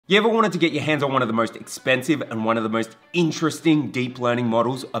You ever wanted to get your hands on one of the most expensive and one of the most interesting deep learning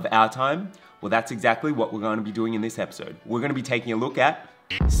models of our time? Well, that's exactly what we're going to be doing in this episode. We're going to be taking a look at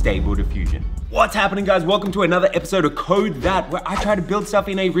Stable Diffusion. What's happening, guys? Welcome to another episode of CodeThat, where I try to build stuff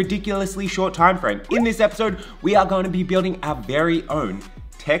in a ridiculously short time frame. In this episode, we are going to be building our very own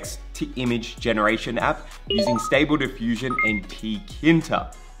text-to-image generation app using Stable Diffusion and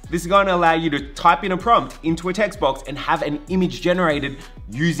Tkinter. This is going to allow you to type in a prompt into a text box and have an image generated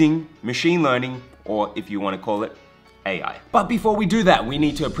using machine learning, or if you want to call it, AI. But before we do that, we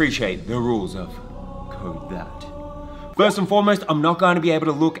need to appreciate the rules of CodeThat. First and foremost, I'm not going to be able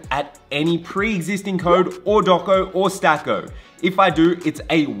to look at any pre-existing code or doco or stacko. If I do, it's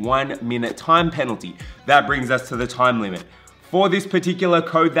a 1-minute time penalty. That brings us to the time limit. For this particular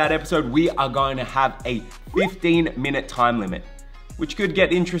CodeThat episode, we are going to have a 15-minute time limit, which could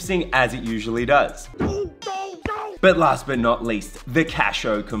get interesting as it usually does. But last but not least, the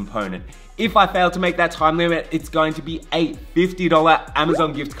casho component. If I fail to make that time limit, it's going to be a $50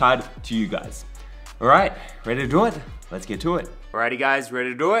 Amazon gift card to you guys. All right, ready to do it? Let's get to it. Alrighty guys, ready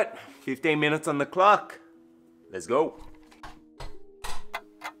to do it? 15 minutes on the clock. Let's go.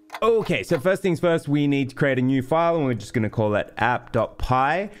 Okay, so first things first, we need to create a new file and we're just gonna call it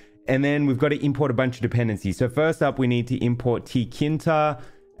app.py. And then we've got to import a bunch of dependencies. So first up, we need to import Tkinter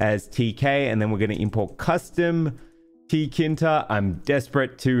as TK, and then we're gonna import custom Tkinter. I'm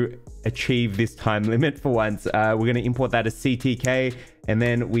desperate to achieve this time limit for once. We're gonna import that as CTK, and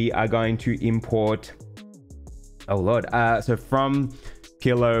then we are going to import, oh Lord. So from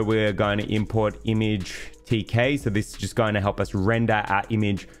Pillow, we're going to import image TK. So this is just going to help us render our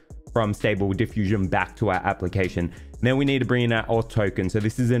image from Stable Diffusion back to our application. And then we need to bring in our Auth Token. So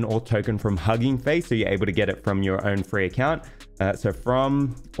this is an Auth Token from Hugging Face, so you're able to get it from your own free account. So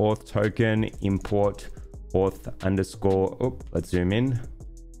from Auth Token, import Auth underscore, oh, let's zoom in,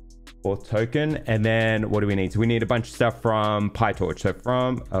 Auth Token. And then what do we need? So we need a bunch of stuff from PyTorch. So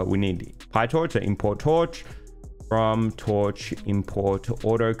from, we need PyTorch, so import torch. From torch, import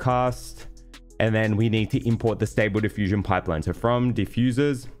autocast. And then we need to import the Stable Diffusion pipeline. So from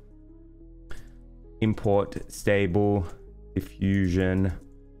diffusers, import Stable Diffusion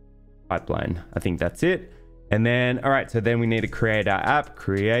pipeline. I think that's it. And then, all right, so then we need to create our app,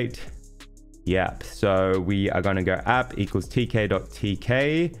 create the app. So we are going to go app equals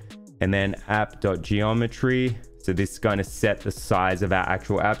tk.tk and then app.geometry. So this is going to set the size of our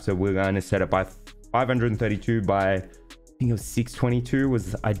actual app. So we're going to set it by 532 by, I think it was 622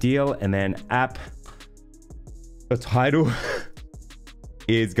 was ideal. And then app, the title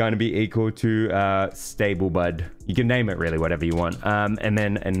is going to be equal to stable bud. You can name it really whatever you want. And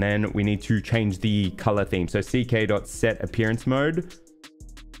then we need to change the color theme. So ck.set appearance mode.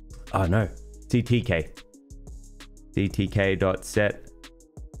 Oh no, ctk.set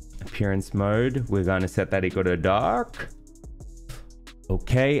appearance mode. We're going to set that equal to dark.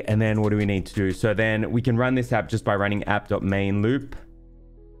 Okay, and then what do we need to do? So then we can run this app just by running app.main loop.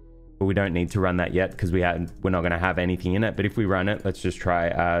 But we don't need to run that yet because we're not going to have anything in it. But if we run it, let's just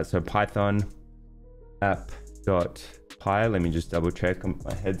try. So Python app.py. Let me just double check.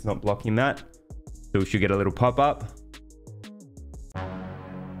 My head's not blocking that. So we should get a little pop-up.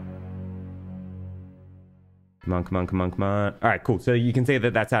 Come on, come on, come on, come on. All right, cool. So you can see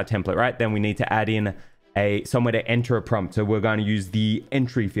that that's our template, right? Then we need to add in somewhere to enter a prompt. So we're going to use the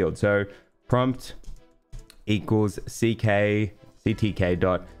entry field. So prompt equals ctk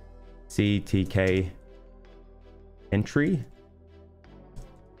entry.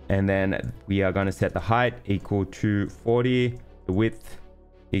 And then we are going to set the height equal to 40, the width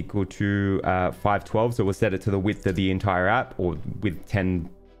equal to 512. So we'll set it to the width of the entire app, or with 10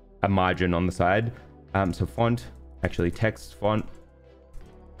 a margin on the side. So font, actually text font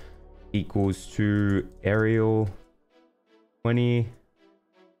equals to Arial 20.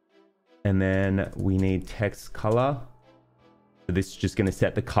 And then we need text color. So this is just going to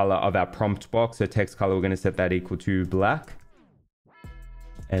set the color of our prompt box. So text color, we're going to set that equal to black.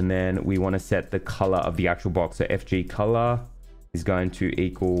 And then we want to set the color of the actual box. So FG color is going to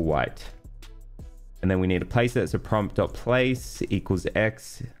equal white. And then we need to place it. So prompt.place equals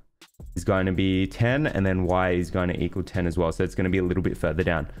X is going to be 10. And then Y is going to equal 10 as well. So it's going to be a little bit further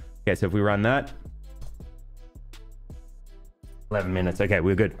down. Okay, so if we run that, 11 minutes. Okay,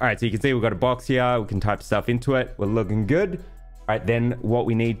 we're good. All right, so you can see we've got a box here. We can type stuff into it. We're looking good. All right, then what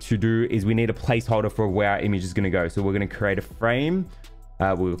we need to do is we need a placeholder for where our image is going to go. So we're going to create a frame.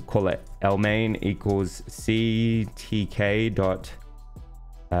 We'll call it lmain equals ctk dot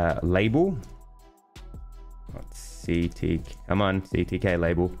label. Come on, ctk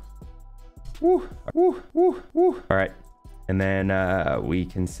label. Woo, woo, woo, woo. All right. And then we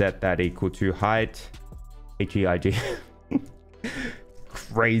can set that equal to height, HEIG.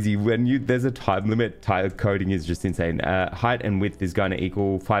 Crazy. When there's a time limit, coding is just insane. Height and width is going to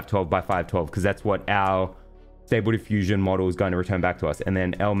equal 512 by 512 because that's what our Stable Diffusion model is going to return back to us. And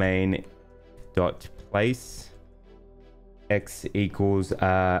then lmain dot place x equals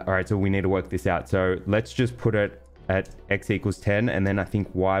all right, so we need to work this out. So let's just put it at x equals 10, and then I think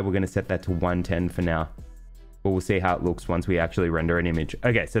y we're going to set that to 110 for now, but we'll see how it looks once we actually render an image.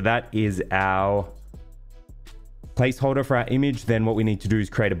 Okay, so that is our placeholder for our image. Then what we need to do is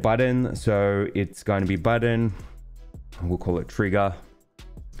create a button. So it's going to be button, we'll call it trigger,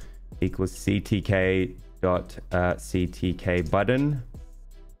 equals ctk dot ctk button,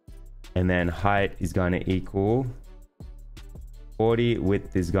 and then height is going to equal 40,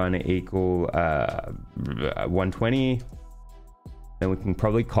 width is going to equal 120. Then we can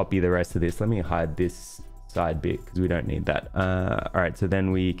probably copy the rest of this. Let me hide this side bit because we don't need that. All right, so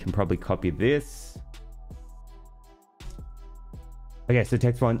then we can probably copy this. Okay, so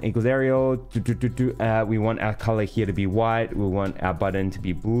text font equals Arial. We want our color here to be white. We want our button to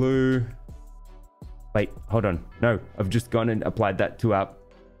be blue. Wait, hold on. No, I've just gone and applied that to our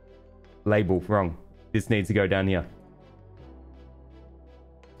label. Wrong. This needs to go down here.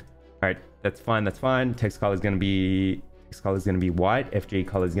 All right, that's fine. That's fine. Text color is going to be white. FG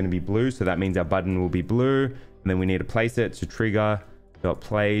color is going to be blue. So that means our button will be blue. And then we need to place it. So trigger dot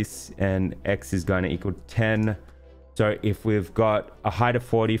place, and X is going to equal 10. So if we've got a height of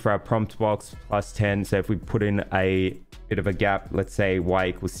 40 for our prompt box plus 10, so if we put in a bit of a gap, let's say Y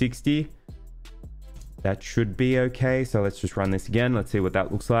equals 60, that should be okay. So let's just run this again. Let's see what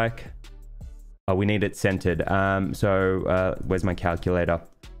that looks like. Oh, we need it centered. Where's my calculator?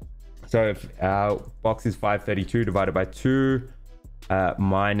 So if our box is 532 divided by 2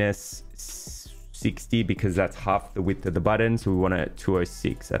 minus 60, because that's half the width of the button. So we want it at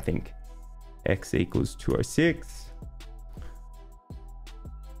 206, I think. X equals 206.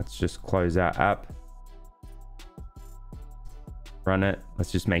 Let's just close our app. Run it.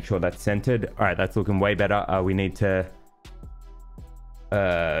 Let's just make sure that's centered. All right, that's looking way better. We need to...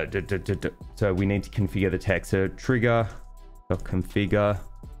 so we need to configure the text. So trigger.configure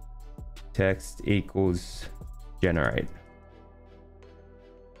text equals generate.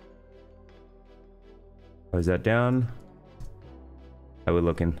 Close that down. How we're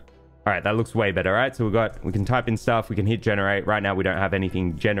looking. All right, that looks way better, right? So we can type in stuff, we can hit generate. Right now we don't have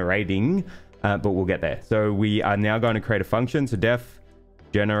anything generating, but we'll get there. So we are now going to create a function. So def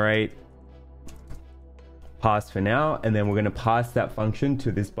generate pass for now, and then we're going to pass that function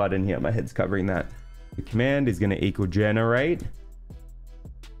to this button here. My head's covering that. The command is going to equal generate.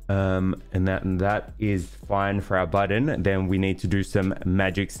 And that is fine for our button. Then we need to do some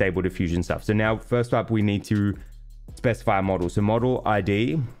magic Stable Diffusion stuff. So now first up, we need to specify a model. So model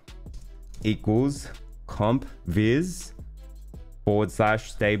ID equals comp viz /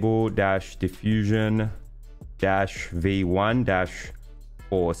 stable diffusion v1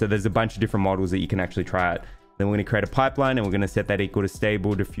 4. So there's a bunch of different models that you can actually try out. Then we're going to create a pipeline, and we're going to set that equal to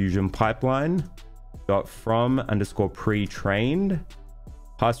stable diffusion pipeline dot from underscore pre-trained.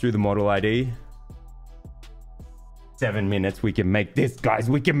 Pass through the model ID. 7 minutes. We can make this, guys.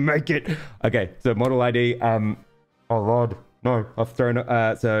 We can make it. Okay, so model ID. Oh Lord, no, I've thrown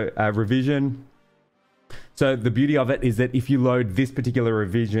revision. So the beauty of it is that if you load this particular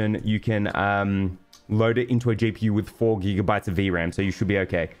revision, you can load it into a GPU with 4 GB of VRAM. So you should be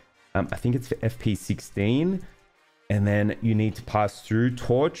okay. I think it's for FP16. And then you need to pass through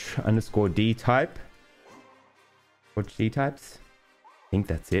torch underscore D type. Torch D types. I think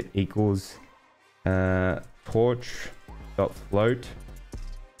that's it. Equals torch dot float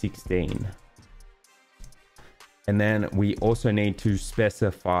 16. And then we also need to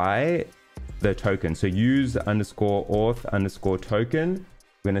specify the token. So use underscore auth underscore token.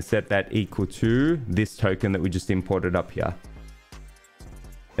 We're going to set that equal to this token that we just imported up here.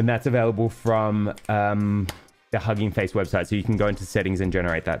 And that's available from the Hugging Face website. So you can go into settings and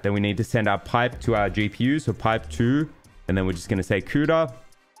generate that. Then we need to send our pipe to our GPU. So pipe to, and then we're just going to say CUDA.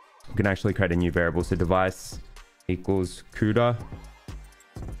 We can actually create a new variable. So device equals CUDA.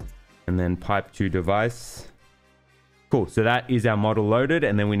 And then pipe to device. Cool. So that is our model loaded.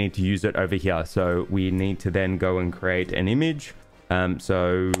 And then we need to use it over here. So we need to then go and create an image.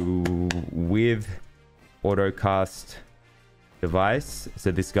 So with autocast device.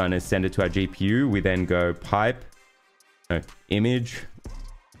 So this is going to send it to our GPU. We then go pipe, image.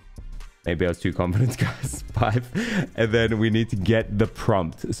 Maybe I was too confident, guys. Pipe. And then we need to get the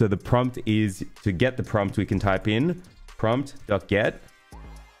prompt. So the prompt is, to get the prompt, we can type in prompt.get.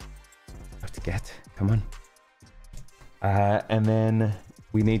 Get, come on. And then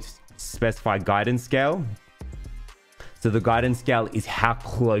we need to specify guidance scale. So the guidance scale is how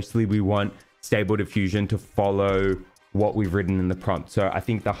closely we want Stable Diffusion to follow what we've written in the prompt. So I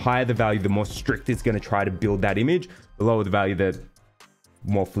think the higher the value, the more strict it's going to try to build that image. The lower the value, the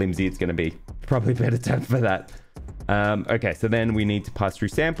more flimsy it's going to be. Probably a better term for that. Okay, so then we need to pass through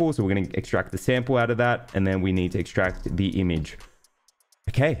sample. So we're going to extract the sample out of that. And then we need to extract the image.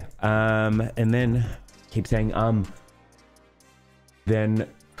 Okay, and then keep saying, then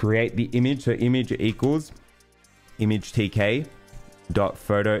create the image. So image equals image tk dot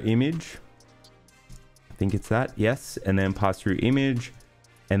photo image. I think it's that, yes. And then pass through image,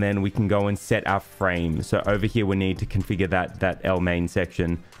 and then we can go and set our frame. So over here, we need to configure that L main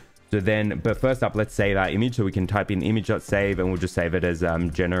section. So then, but first up, let's save our image. So we can type in image.save, and we'll just save it as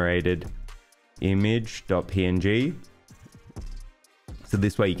generated image.png. So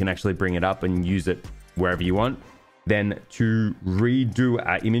this way you can actually bring it up and use it wherever you want. Then to redo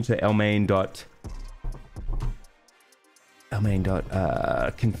our image, so lmain dot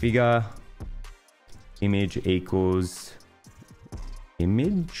configure image equals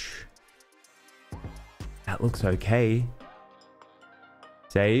image. That looks okay.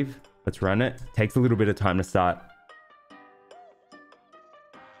 Save. Let's run it. Takes a little bit of time to start.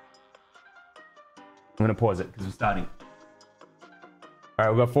 I'm going to pause it because we're starting. All right,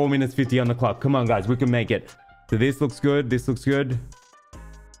 we've got 4 minutes 50 on the clock. Come on, guys. We can make it. So this looks good. This looks good.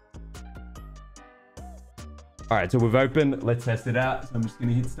 All right, so we've opened. Let's test it out. So I'm just going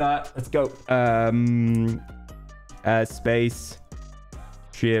to hit start. Let's go. Space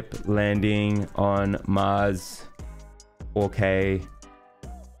ship landing on Mars. 4K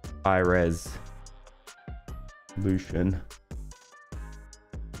high res resolution.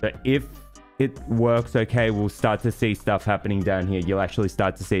 So if it works okay, we'll start to see stuff happening down here. You'll actually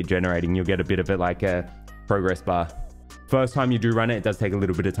start to see it generating. You'll get a bit of it like a progress bar. First time you do run it, it does take a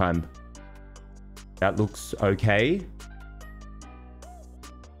little bit of time. That looks okay.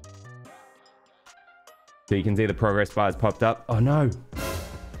 So you can see the progress bar has popped up. Oh no.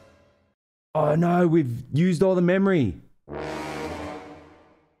 Oh no, we've used all the memory.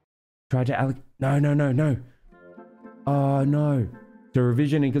 Try to allocate. No. Oh no. So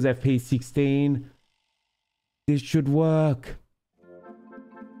revision equals FP 16. This should work.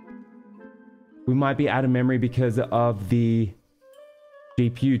 We might be out of memory because of the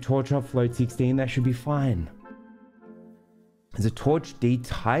GPU. Torch offload 16. That should be fine. Is it torch D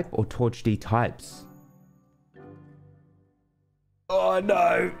type or torch D types? Oh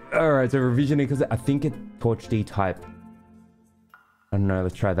no. All right. So revision equals, I think it's torch D type. I don't know.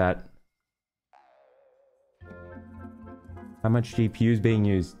 Let's try that. How much GPU is being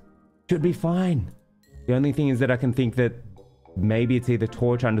used? Should be fine. The only thing is that I can think that maybe it's either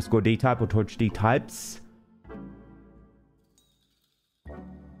torch underscore D type or torch D types.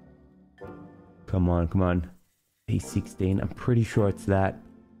 Come on, come on. P16, I'm pretty sure it's that.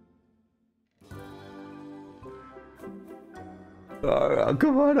 Oh,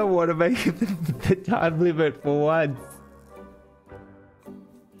 come on, I want to make it the time limit for once.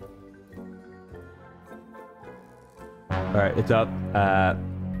 All right, it's up.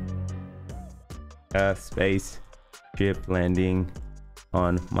 Space ship landing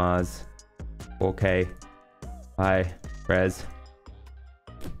on Mars. 4K high res.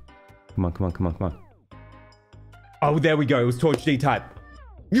 Come on. Oh, there we go. It was torch D type.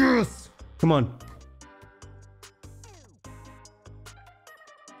 Yes! Come on.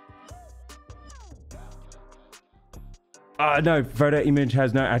 No, photo image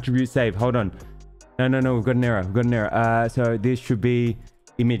has no attribute save. Hold on. No, we've got an error. So this should be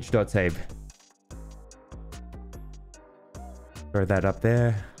image.save. Throw that up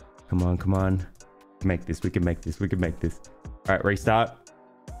there. Come on. Make this. We can make this. All right, restart.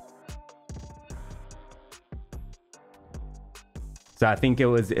 So I think it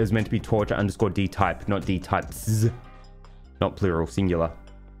was meant to be torch underscore D type, not D types. Not plural, singular.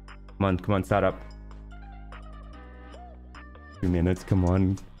 Come on, start up. 2 minutes, come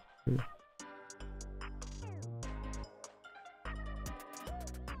on.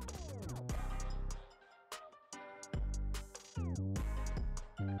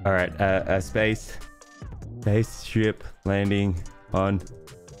 All right, spaceship landing on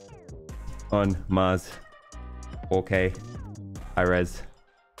Mars. 4K high res.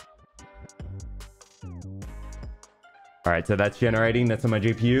 All right, so that's generating. That's on my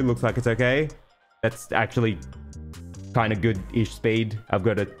GPU. Looks like it's okay. That's actually kind of good-ish speed. I've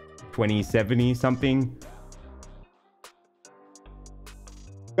got a 2070 something.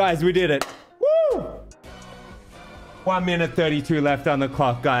 Guys, we did it. Woo! 1 minute 32 left on the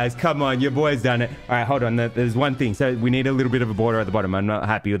clock, guys. Come on, your boy's done it. All right, hold on. There's one thing. So we need a little bit of a border at the bottom. I'm not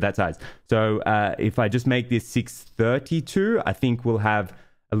happy with that size. So if I just make this 632, I think we'll have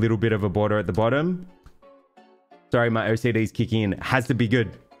a little bit of a border at the bottom. Sorry, my OCD is kicking in. It has to be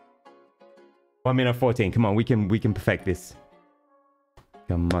good. 1 minute 14. Come on, we can perfect this.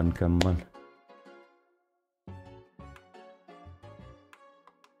 Come on, come on.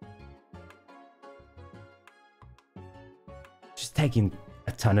 Just taking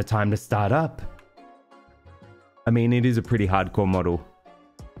a ton of time to start up. I mean, it is a pretty hardcore model.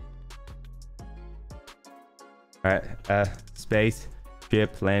 All right, space,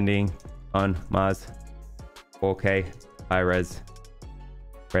 ship landing on Mars. 4K, high res.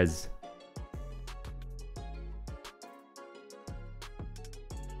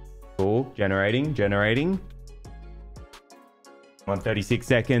 Cool, generating. 136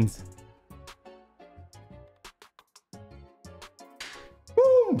 seconds.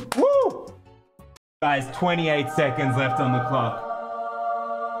 Woo! Guys, 28 seconds left on the clock.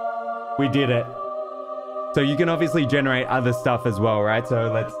 We did it. So you can obviously generate other stuff as well, right?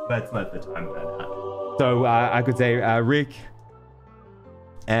 So let's let the time run out. So I could say Rick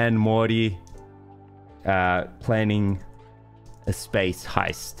and Morty planning a space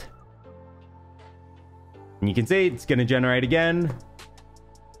heist. And you can see it's going to generate again.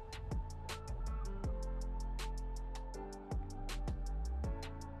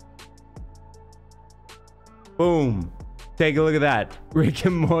 Boom. Take a look at that. Rick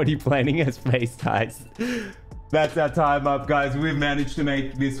and Morty planning a space heist. That's our time up, guys. We've managed to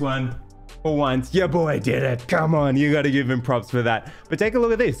make this one for once. Your boy did it. Come on, you got to give him props for that. But take a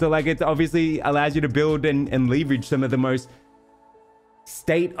look at this. So like, it obviously allows you to build and leverage some of the most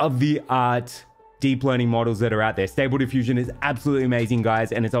state-of-the-art deep learning models that are out there. Stable Diffusion is absolutely amazing,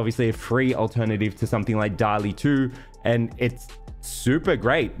 guys. And it's obviously a free alternative to something like DALL-E 2. And it's super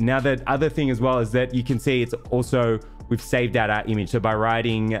great. Now, the other thing as well is that you can see it's also, we've saved out our image. So by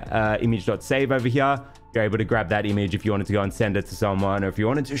writing image.save over here, you're able to grab that image if you wanted to go and send it to someone, or if you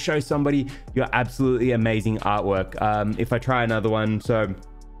wanted to show somebody your absolutely amazing artwork. If I try another one, so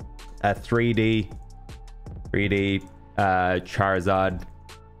a 3D Charizard,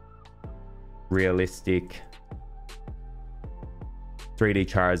 realistic 3D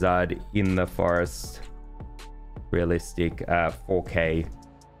Charizard in the forest, realistic 4K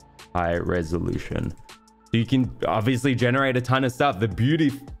high resolution. So you can obviously generate a ton of stuff. The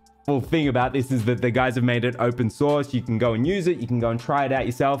beautiful thing about this is that the guys have made it open source. You can go and use it. You can go and try it out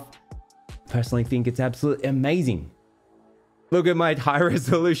yourself. Personally think it's absolutely amazing. Look at my high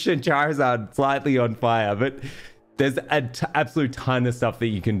resolution Charizard, slightly on fire, but there's an absolute ton of stuff that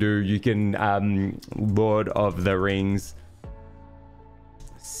you can do. You can Lord of the Rings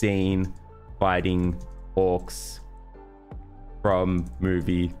scene fighting orcs from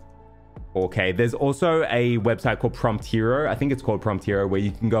movie 4K. There's also a website called Prompt Hero. I think it's called Prompt Hero, where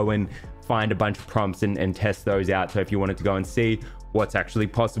you can go and find a bunch of prompts and test those out. So if you wanted to go and see what's actually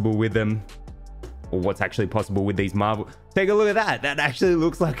possible with them, or what's actually possible with these Marvel, take a look at that. That actually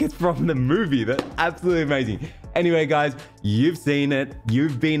looks like it's from the movie. That's absolutely amazing. Anyway, guys, you've seen it.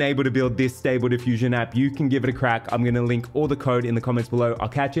 You've been able to build this Stable Diffusion app. You can give it a crack. I'm going to link all the code in the comments below. I'll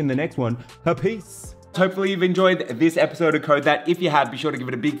catch you in the next one. Peace. Hopefully you've enjoyed this episode of CodeThat. If you have, be sure to give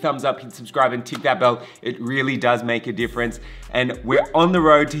it a big thumbs up, hit subscribe and tick that bell. It really does make a difference. And we're on the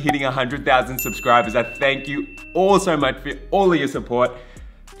road to hitting 100,000 subscribers. I thank you all so much for all of your support.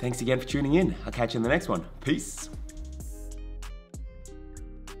 Thanks again for tuning in. I'll catch you in the next one. Peace.